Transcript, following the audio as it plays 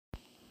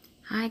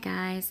Hi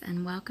guys,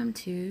 and welcome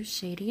to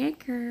Shady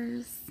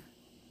Acres.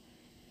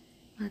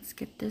 Let's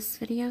get this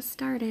video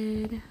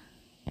started.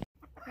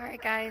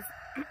 Alright guys,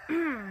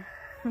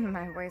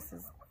 my voice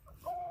is,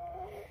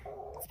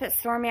 it's a bit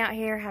stormy out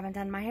here. Haven't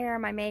done my hair,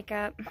 my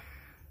makeup.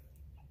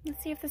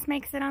 Let's see if this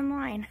makes it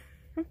online.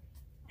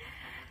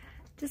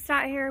 Just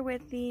out here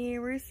with the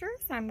roosters.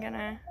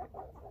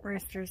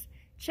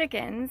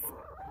 Chickens,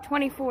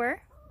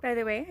 24, by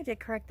the way. I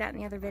did correct that in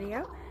the other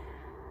video.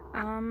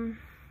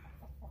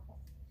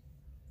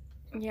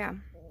 Yeah.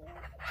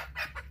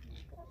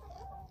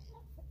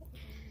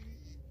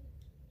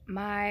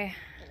 My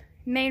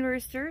main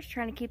rooster is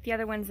trying to keep the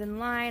other ones in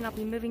line. I'll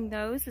be moving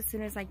those as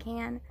soon as I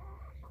can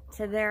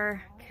to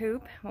their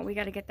coop. Well, we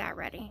got to get that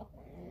ready.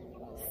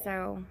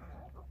 So,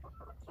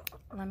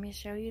 let me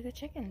show you the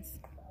chickens.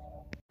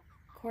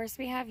 Of course,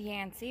 we have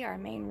Yancey, our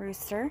main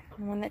rooster,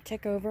 the one that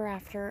took over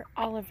after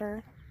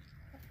Oliver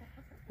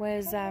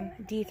was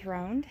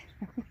dethroned.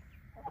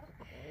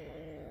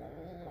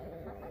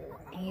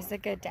 He's a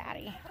good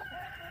daddy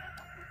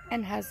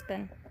and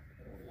husband.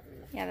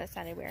 Yeah, that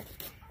sounded weird.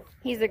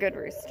 He's a good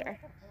rooster.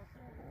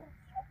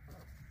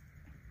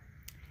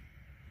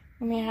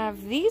 And we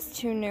have these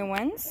two new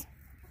ones.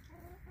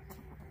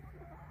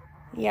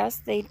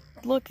 Yes, they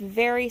look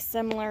very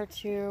similar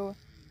to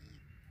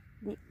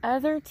the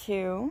other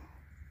two.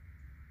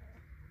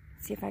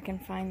 Let's see if I can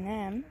find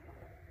them.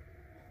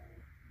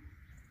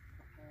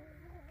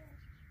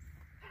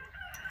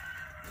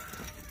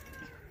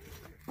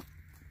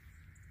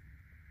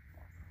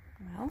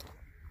 Well,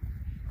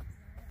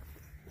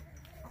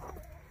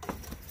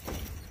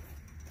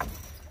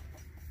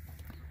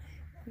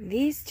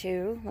 these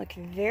two look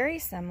very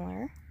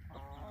similar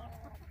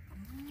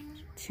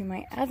to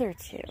my other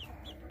two.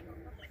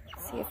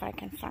 Let's see if I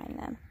can find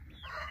them.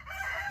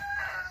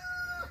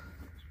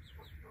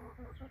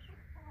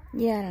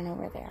 Yeah, I don't know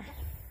where they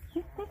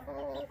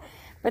are.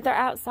 But they're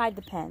outside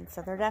the pen,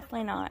 so they're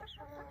definitely not.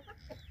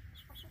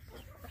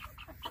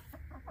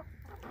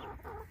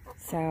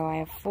 So I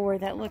have 4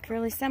 that look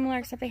really similar,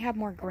 except they have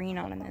more green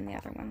on them than the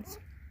other ones.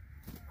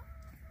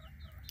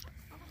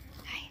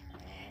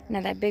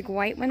 Now that big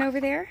white one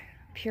over there,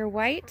 pure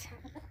white,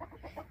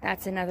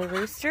 that's another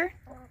rooster.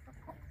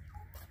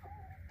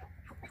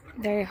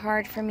 Very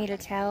hard for me to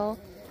tell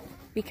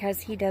because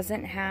he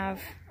doesn't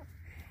have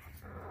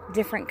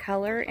different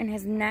color in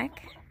his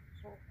neck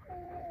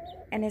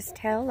and his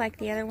tail like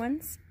the other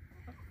ones.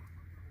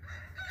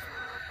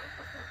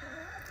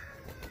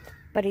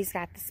 But he's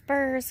got the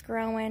spurs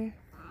growing.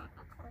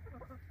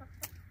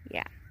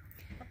 Yeah.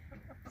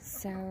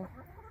 So,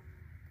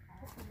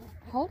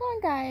 hold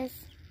on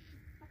guys.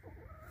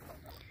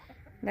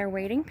 They're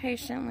waiting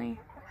patiently.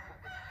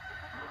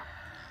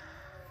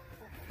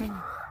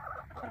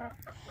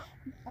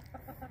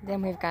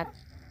 Then we've got,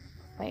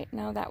 wait,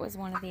 no, that was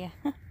one of the,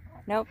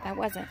 nope, that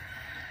wasn't.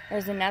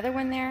 There's another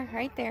one there,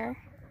 right there.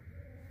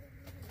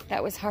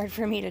 That was hard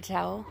for me to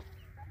tell.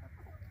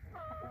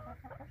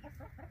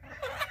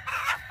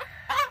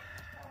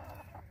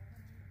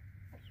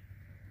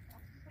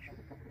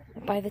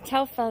 By the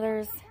tail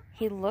feathers,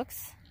 he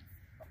looks,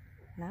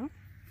 no?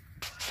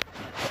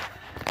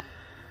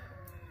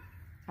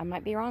 I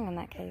might be wrong in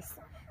that case.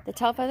 The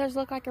tail feathers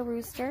look like a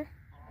rooster.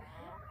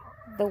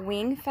 The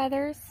wing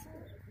feathers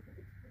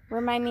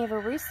remind me of a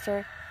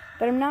rooster,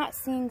 but I'm not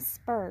seeing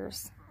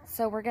spurs.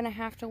 So we're going to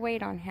have to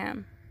wait on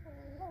him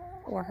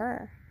or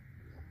her.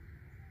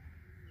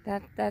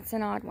 That's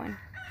an odd one.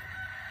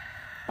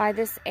 By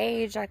this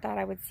age, I thought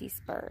I would see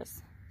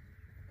spurs.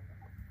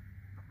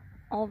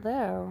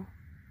 Although,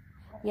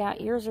 yeah,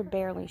 ears are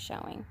barely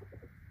showing.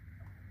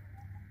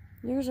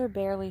 Ears are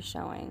barely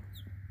showing.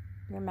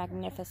 You're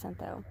magnificent,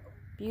 though.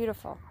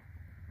 Beautiful.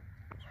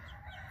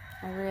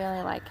 I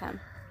really like him.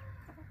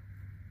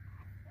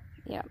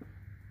 Yep.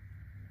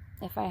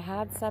 If I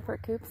had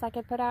separate coops I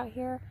could put out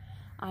here,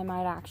 I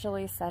might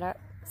actually set up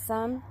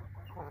some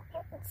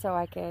so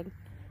I could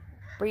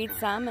breed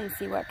some and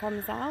see what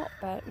comes out,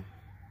 but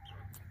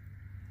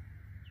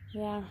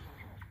yeah.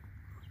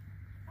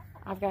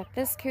 I've got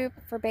this coop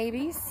for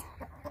babies.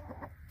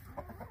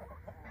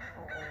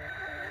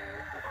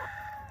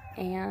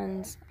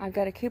 And I've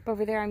got a coop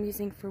over there I'm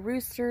using for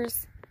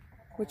roosters,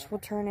 which will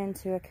turn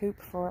into a coop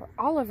for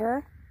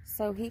Oliver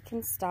so he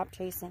can stop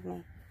chasing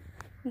me.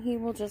 He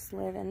will just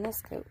live in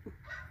this coop.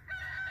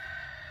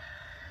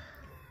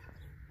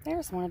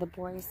 There's one of the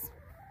boys.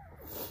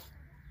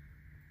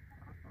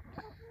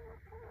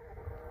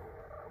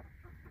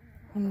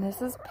 And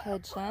this is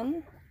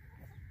Pigeon.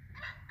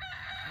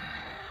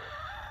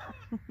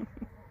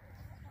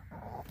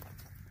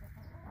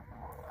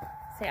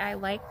 Say, I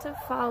like to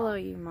follow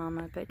you,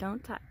 Mama, but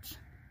don't touch.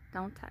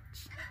 Don't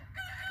touch.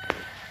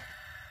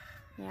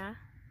 Yeah?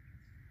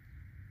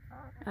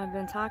 I've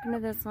been talking to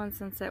this one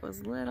since it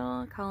was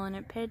little, calling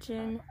it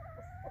Pigeon.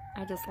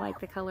 I just like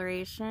the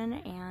coloration,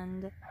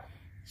 and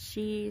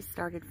she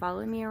started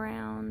following me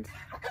around.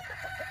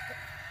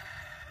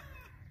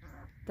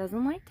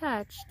 Doesn't like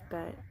touched,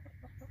 but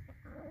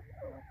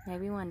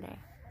maybe one day.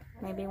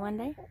 Maybe one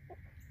day.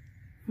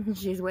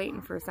 She's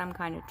waiting for some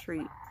kind of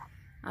treat.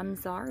 I'm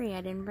sorry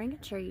I didn't bring a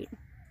treat.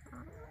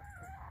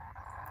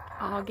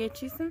 I'll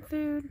get you some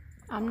food.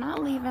 I'm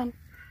not leaving.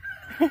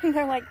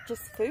 They're like,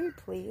 just food,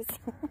 please.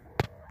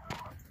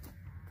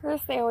 Of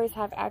course, they always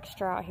have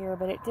extra out here,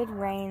 but it did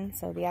rain,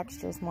 so the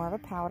extra is more of a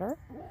powder.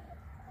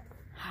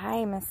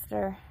 Hi,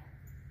 mister.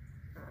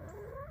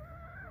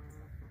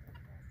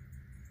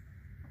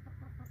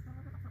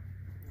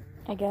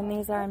 Again,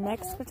 these are a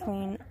mix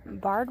between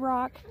Barred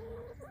Rock,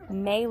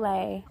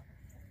 Malay,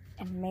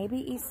 and maybe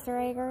Easter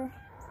Egger.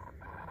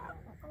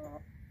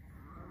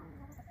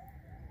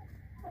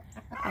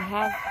 I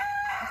have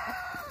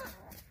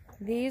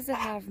these that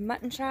have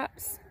mutton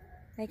chops.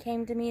 They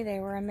came to me. They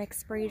were a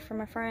mixed breed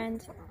from a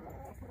friend.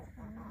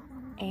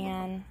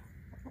 And,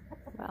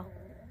 well,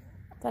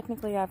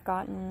 technically I've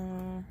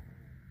gotten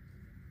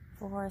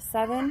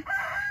 7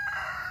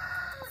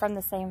 from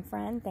the same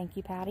friend. Thank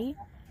you, Patty.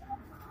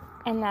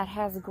 And that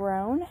has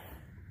grown.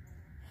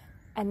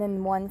 And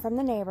then 1 from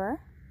the neighbor,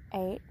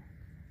 8.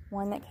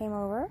 1 that came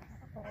over.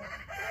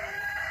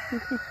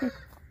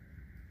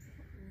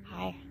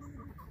 Hi.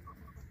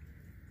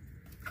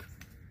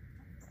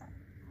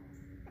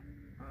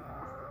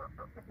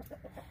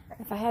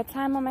 If I had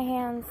time on my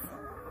hands,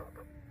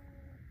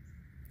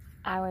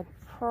 I would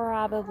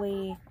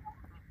probably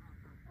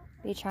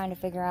be trying to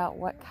figure out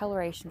what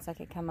colorations I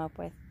could come up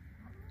with.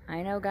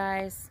 I know,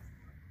 guys.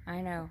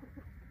 I know.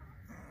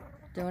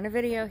 Doing a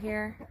video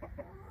here.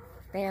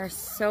 They are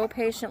so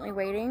patiently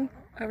waiting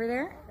over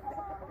there.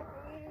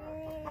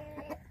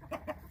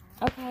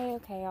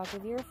 Okay, I'll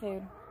give you your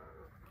food.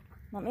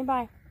 Let me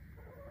by.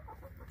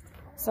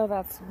 So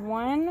that's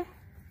 1,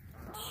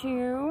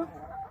 2,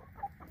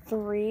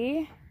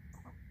 3,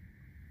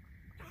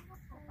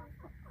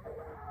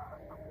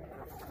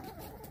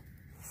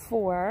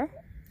 4.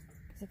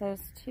 So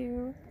those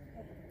 2,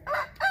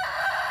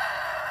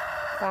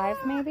 5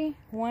 maybe?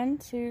 1,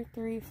 2,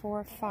 3,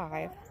 4,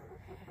 5.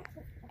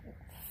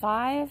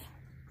 5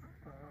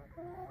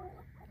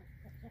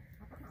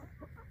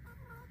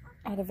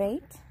 out of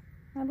 8,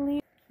 I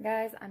believe.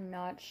 Guys, I'm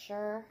not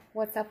sure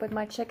what's up with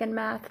my chicken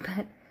math,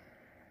 but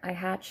I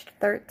hatched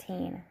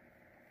 13.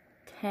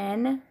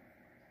 10,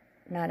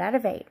 not out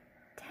of 8,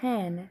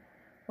 10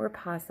 were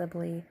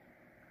possibly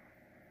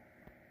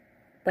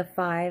the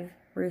 5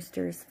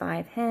 roosters,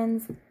 5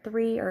 hens.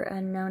 3 are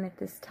unknown at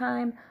this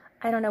time.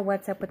 I don't know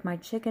what's up with my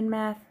chicken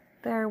math.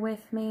 Bear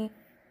with me.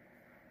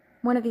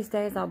 One of these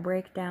days I'll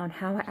break down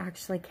how I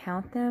actually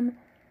count them,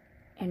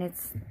 and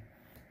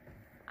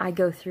I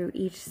go through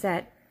each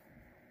set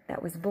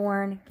that was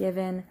born,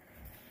 given.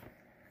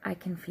 I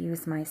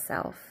confuse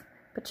myself.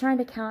 But trying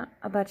to count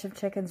a bunch of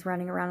chickens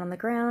running around on the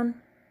ground,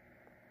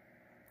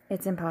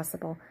 it's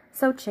impossible.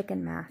 So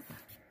chicken math.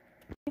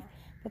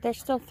 But there's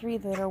still 3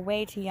 that are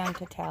way too young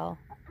to tell.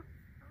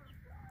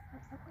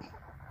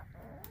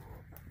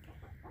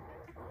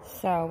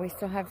 So we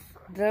still have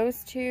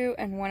those 2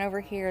 and 1 over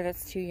here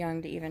that's too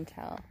young to even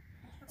tell.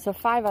 So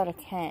 5 out of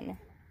 10.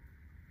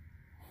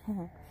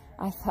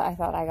 I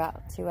thought I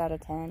got 2 out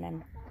of 10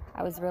 and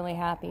I was really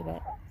happy,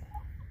 but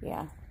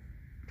yeah.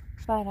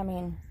 But I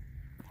mean,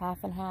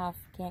 half and half,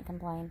 can't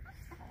complain.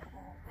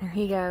 There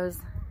he goes.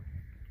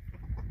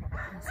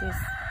 He's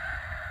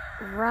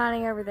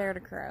running over there to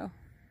crow.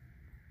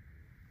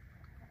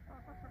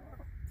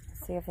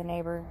 See if the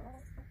neighbor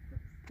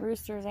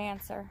roosters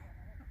answer.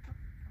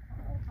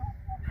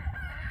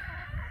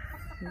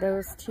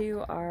 Those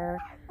 2 are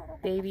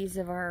babies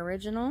of our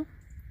original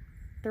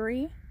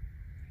 3.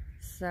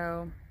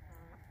 So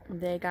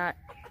they got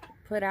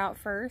put out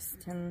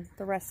first, and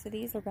the rest of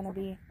these are going to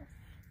be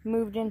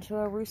moved into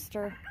a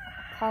rooster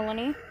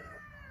colony.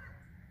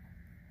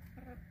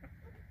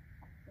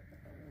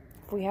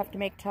 If we have to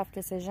make tough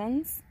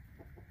decisions,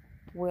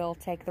 we'll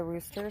take the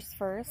roosters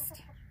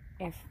first.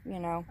 If, you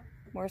know,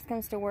 worst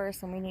comes to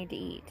worst and we need to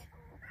eat.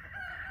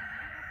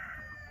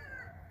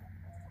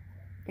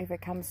 If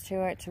it comes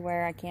to it to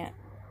where I can't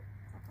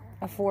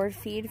afford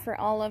feed for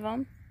all of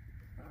them,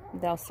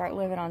 they'll start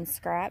living on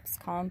scraps,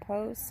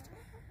 compost,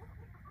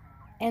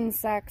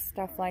 insects,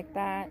 stuff like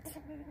that.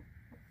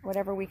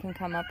 Whatever we can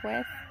come up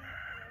with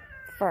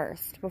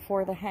first,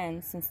 before the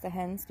hens, since the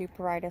hens do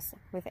provide us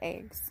with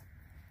eggs.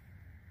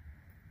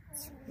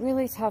 It's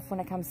really tough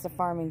when it comes to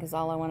farming, because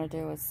all I want to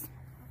do is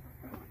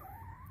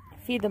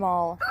feed them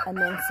all an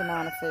immense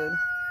amount of food.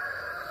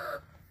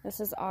 This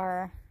is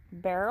our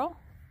barrel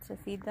to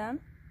feed them.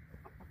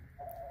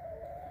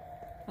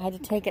 I had to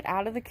take it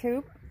out of the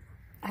coop.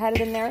 I had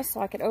it in there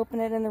so I could open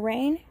it in the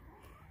rain.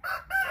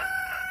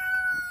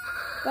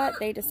 But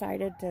they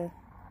decided to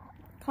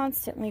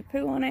constantly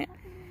poo on it.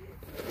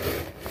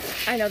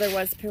 I know there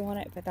was poo on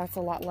it, but that's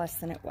a lot less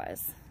than it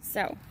was.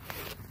 So,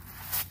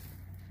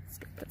 let's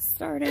get this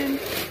started.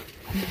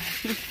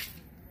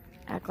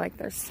 Act like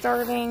they're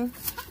starving.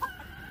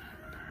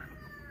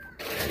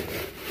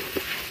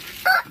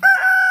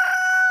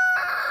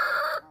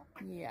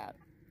 Yeah,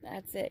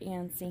 that's it,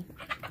 Yancy.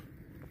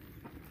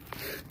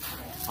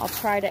 I'll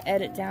try to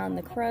edit down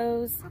the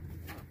crows,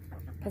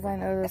 because I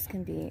know this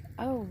can be...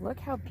 Oh, look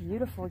how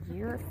beautiful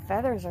your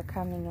feathers are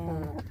coming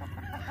in.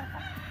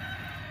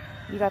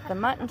 You got the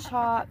mutton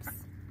chops.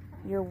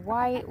 You're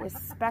white with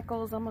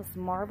speckles, almost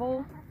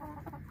marble.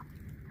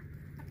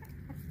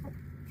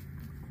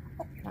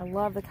 I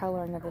love the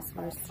coloring of this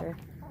rooster.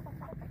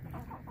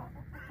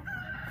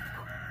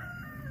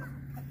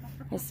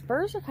 His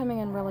spurs are coming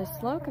in really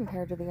slow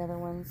compared to the other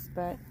ones,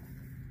 but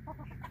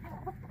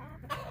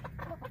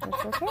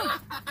it's okay.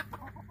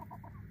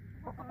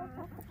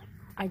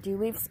 I do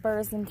leave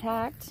spurs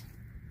intact.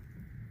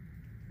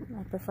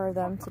 I prefer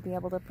them to be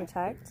able to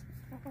protect.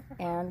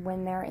 And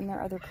when they're in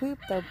their other coop,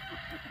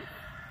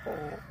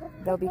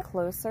 they'll be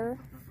closer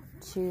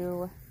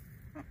to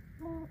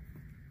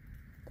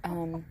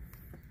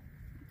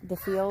the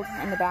field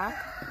in the back,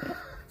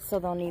 so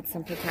they'll need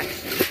some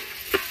protection.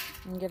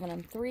 I'm giving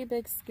them 3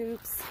 big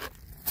scoops.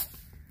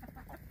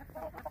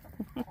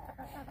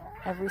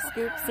 Every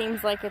scoop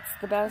seems like it's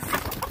the best.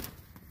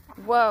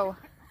 Whoa.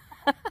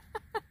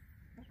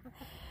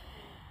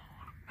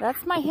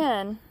 That's my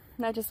hen.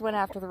 I just went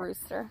after the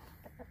rooster.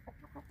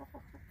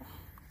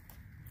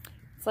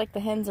 It's like the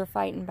hens are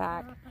fighting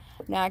back.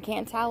 Now I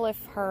can't tell if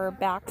her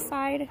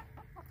backside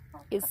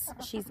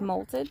she's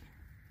molted.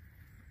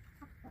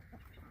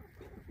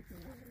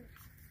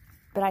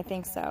 But I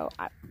think so.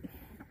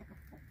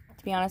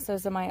 To be honest,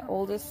 those are my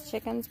oldest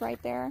chickens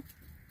right there.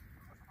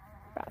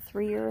 About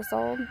 3 years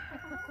old.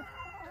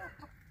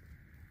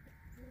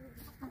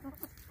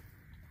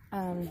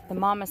 The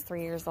mom is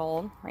 3 years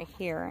old right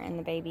here, and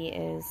the baby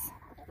is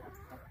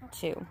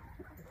 2.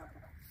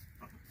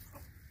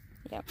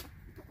 Yep.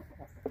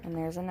 And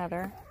there's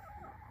another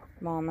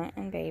mama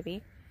and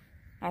baby.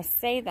 I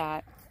say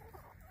that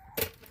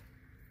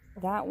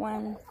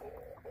one,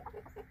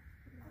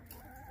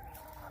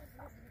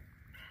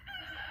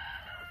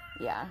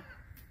 yeah,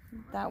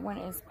 that one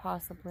is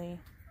possibly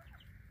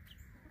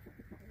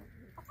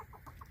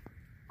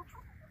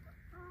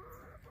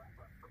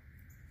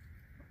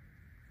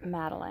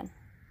Madeline.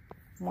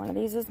 One of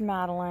these is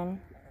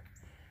Madeline,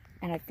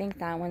 and I think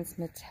that one's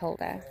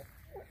Matilda.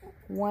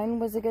 One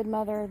was a good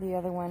mother, the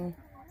other one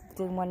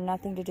didn't want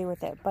nothing to do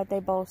with it, but they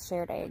both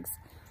shared eggs,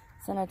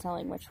 so no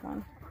telling which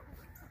one.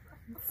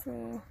 Let's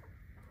see.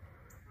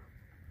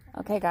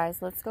 Okay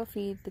guys, let's go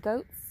feed the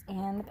goats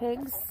and the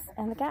pigs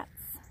and the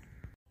cats.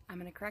 I'm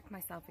gonna correct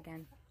myself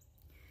again.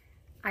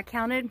 I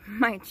counted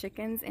my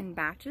chickens in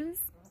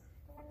batches,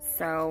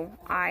 so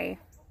I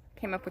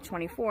came up with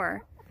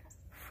 24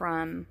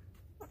 from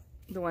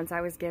the ones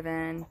I was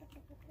given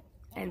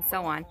and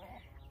so on.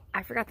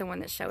 I forgot the one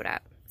that showed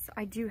up. So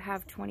I do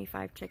have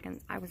 25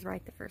 chickens. I was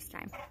right the first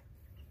time.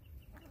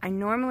 I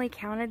normally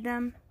counted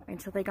them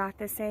until they got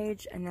this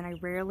age, and then I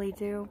rarely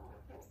do.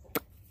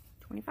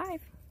 25.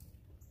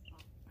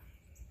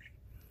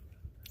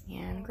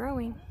 And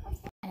growing.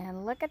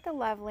 And look at the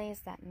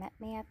lovelies that met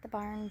me at the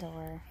barn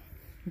door.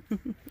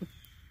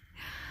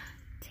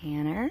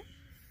 Tanner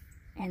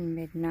and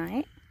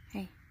Midnight.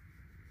 Hey.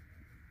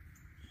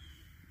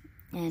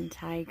 And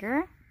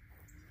Tiger.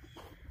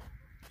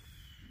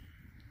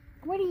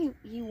 What do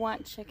you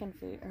want chicken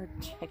food, or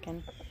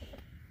chicken?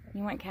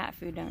 You want cat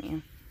food, don't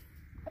you?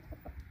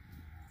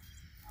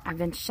 I've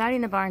been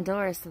shutting the barn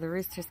doors so the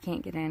roosters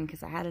can't get in,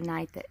 because I had a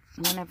night that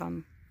one of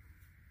them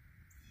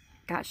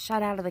got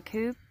shut out of the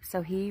coop,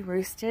 so he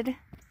roosted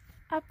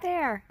up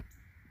there.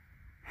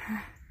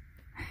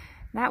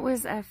 That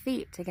was a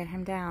feat to get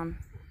him down.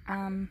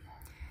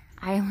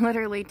 I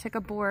literally took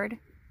a board,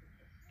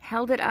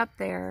 held it up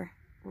there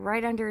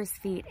right under his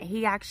feet.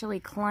 He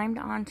actually climbed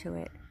onto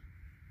it,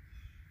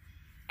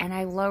 and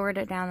I lowered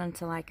it down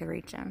until I could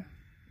reach him.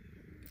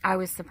 I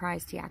was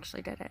surprised he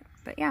actually did it,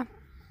 but yeah.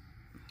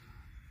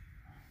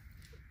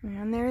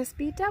 And there's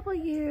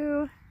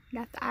BW.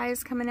 Got the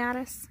eyes coming at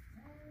us.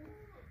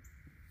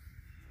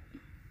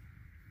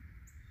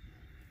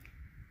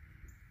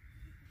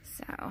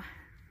 So,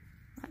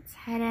 let's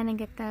head in and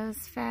get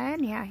those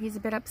fed. Yeah, he's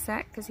a bit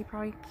upset because he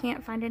probably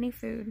can't find any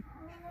food.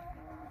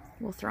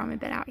 We'll throw him a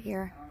bit out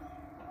here.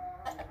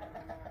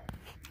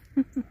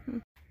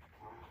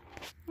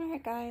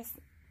 Alright guys.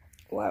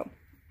 Whoa.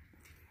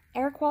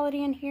 Air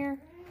quality in here,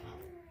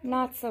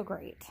 not so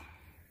great.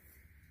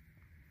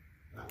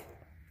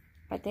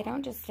 But they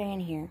don't just stay in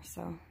here,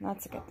 so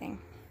that's a good thing.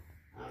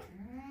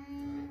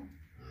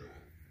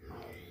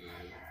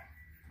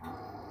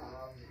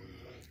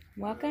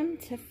 Welcome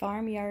to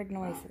Farmyard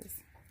Noises.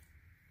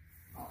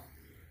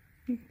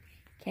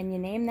 Can you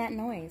name that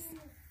noise?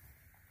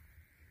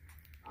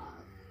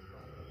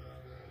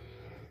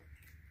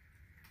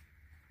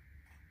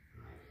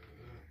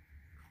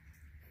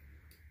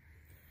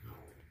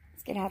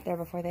 Let's get out there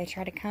before they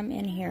try to come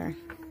in here.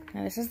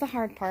 Now this is the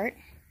hard part.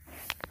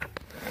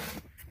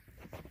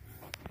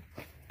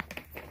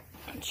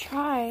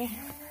 Try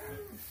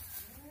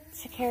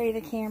to carry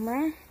the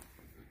camera.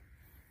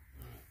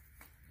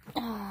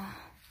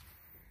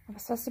 I'm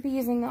supposed to be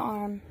using the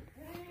arm.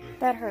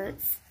 That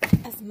hurts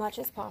as much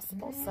as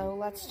possible, so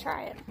let's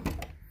try it.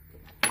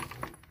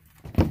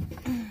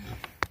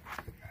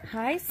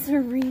 Hi,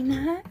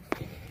 Serena.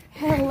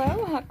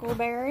 Hello,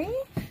 Huckleberry.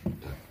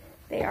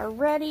 They are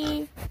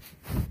ready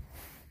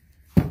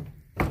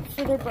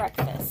for their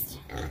breakfast.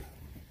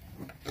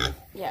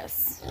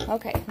 Yes.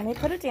 Okay, let me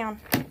put it down.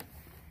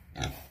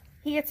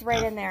 He gets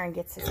right in there and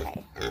gets his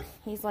hay.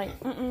 He's like,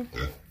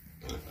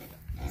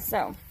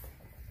 So,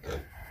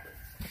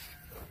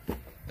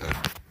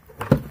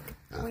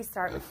 we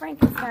start with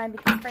Frankenstein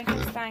because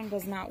Frankenstein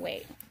does not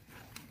wait.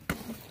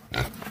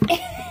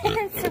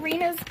 And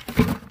Serena's...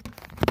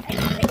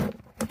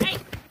 Hey,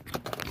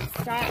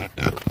 stop.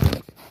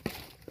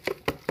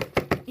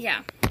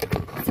 Yeah.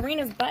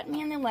 Serena's butting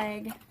me in the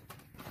leg.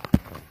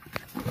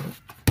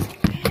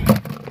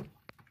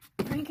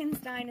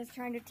 Frankenstein is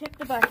trying to tip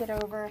the bucket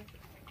over.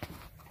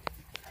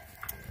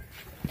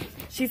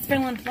 She's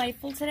feeling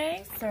playful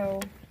today, so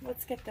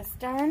let's get this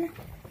done.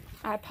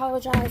 I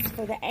apologize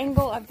for the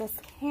angle of this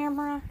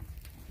camera.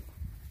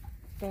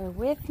 Bear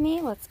with me.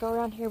 Let's go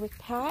around here with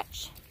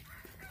Patch.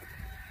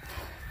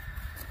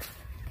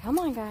 Come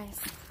on, guys.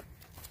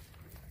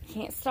 You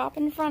can't stop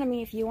in front of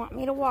me if you want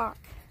me to walk.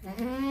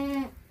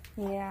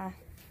 Yeah.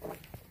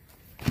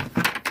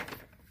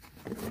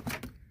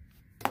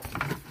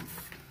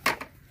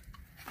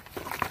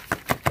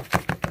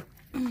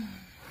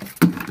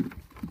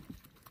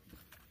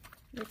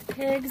 With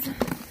pigs,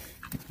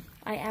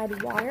 I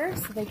add water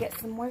so they get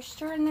some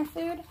moisture in their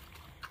food,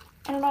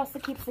 and it also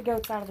keeps the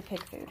goats out of the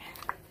pig food.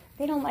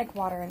 They don't like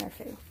water in their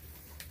food.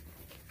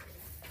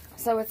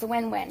 So it's a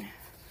win-win.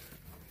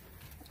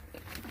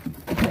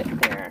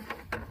 Put their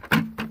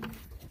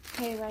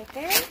hay right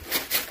there.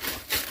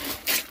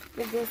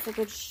 Give this a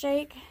good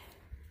shake.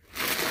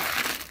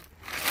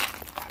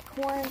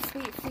 Corn,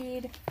 sweet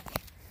feed.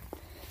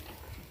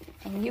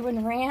 And you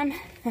and Ram.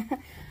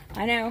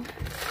 I know.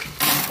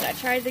 But I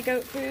tried the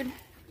goat food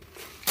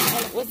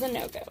and it was a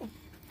no-go.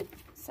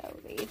 So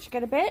they each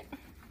get a bit.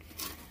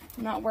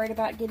 I'm not worried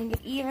about getting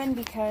it even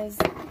because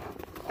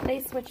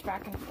they switch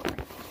back and forth.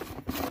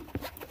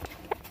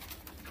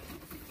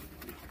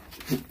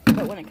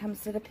 But when it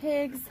comes to the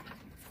pigs,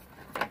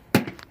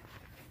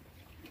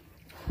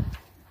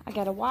 I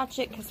gotta watch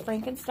it because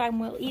Frankenstein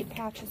will eat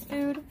Patch's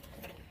food.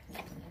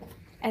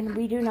 And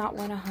we do not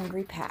want a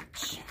hungry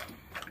Patch.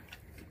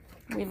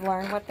 We've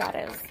learned what that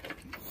is.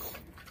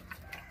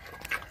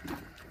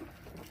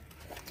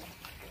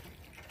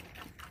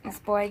 This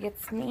boy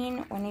gets mean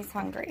when he's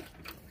hungry.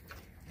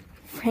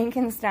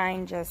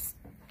 Frankenstein just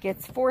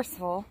gets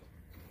forceful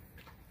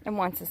and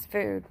wants his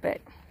food, but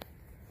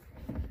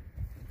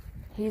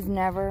he's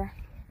never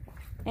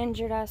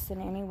injured us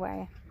in any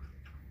way.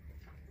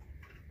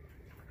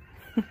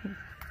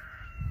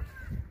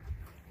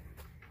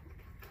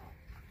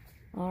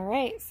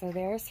 Alright, so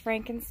there's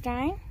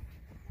Frankenstein,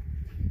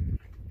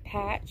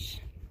 Patch,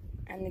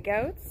 and the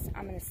goats.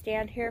 I'm going to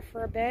stand here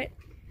for a bit.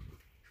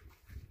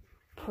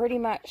 Pretty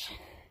much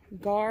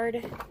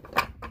guard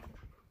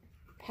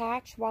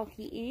Patch while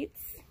he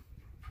eats.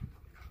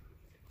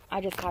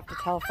 I just have to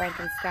tell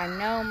Frankenstein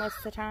no most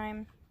of the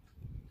time.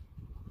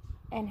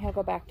 And he'll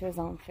go back to his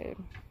own food.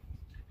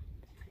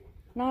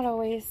 Not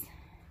always,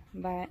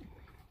 but...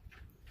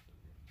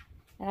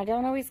 And I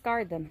don't always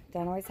guard them.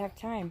 Don't always have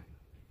time.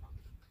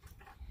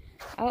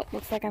 Oh,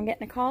 looks like I'm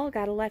getting a call.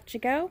 Gotta let you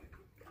go.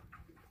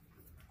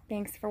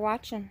 Thanks for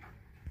watching.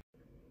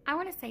 I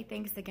want to say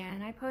thanks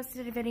again. I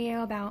posted a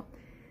video about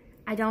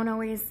I don't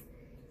always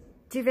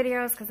do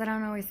videos because I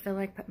don't always feel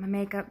like putting my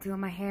makeup, doing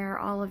my hair,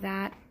 all of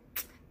that.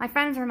 My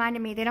friends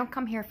reminded me they don't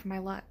come here for my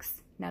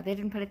looks. No, they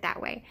didn't put it that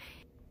way.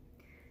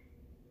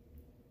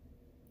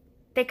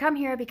 They come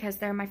here because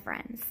they're my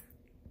friends.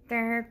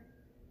 They're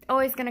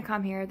always going to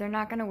come here. They're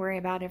not going to worry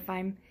about if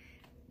I'm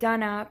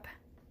done up,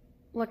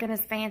 looking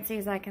as fancy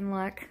as I can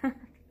look.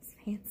 It's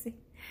fancy.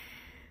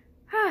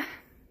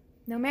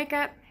 No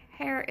makeup,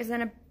 hair is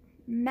in a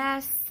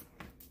mess,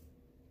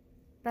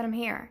 but I'm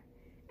here.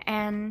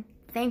 And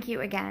thank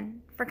you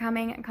again for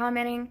coming and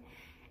commenting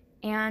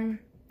and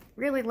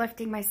really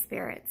lifting my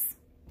spirits.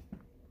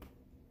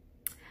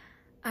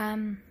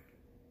 Love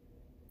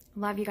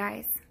you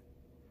guys.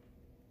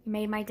 You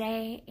made my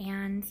day,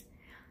 and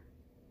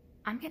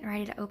I'm getting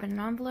ready to open an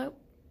envelope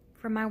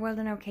from My World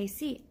in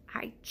OKC.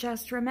 I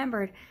just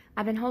remembered.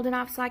 I've been holding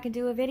off so I can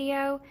do a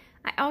video.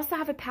 I also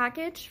have a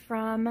package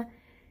from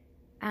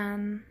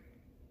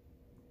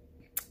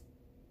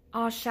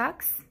Aw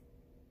Shucks.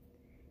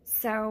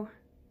 So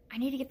I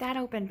need to get that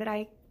open, but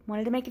I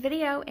wanted to make a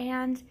video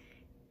and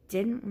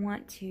didn't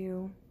want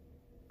to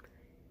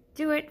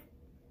do it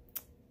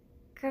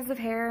because of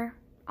hair,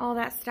 all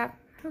that stuff.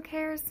 Who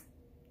cares?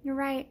 You're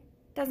right.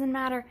 Doesn't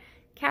matter.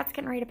 Cat's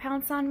getting ready to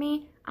pounce on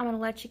me. I'm going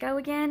to let you go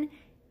again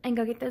and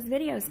go get those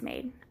videos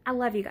made. I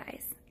love you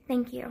guys.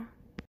 Thank you.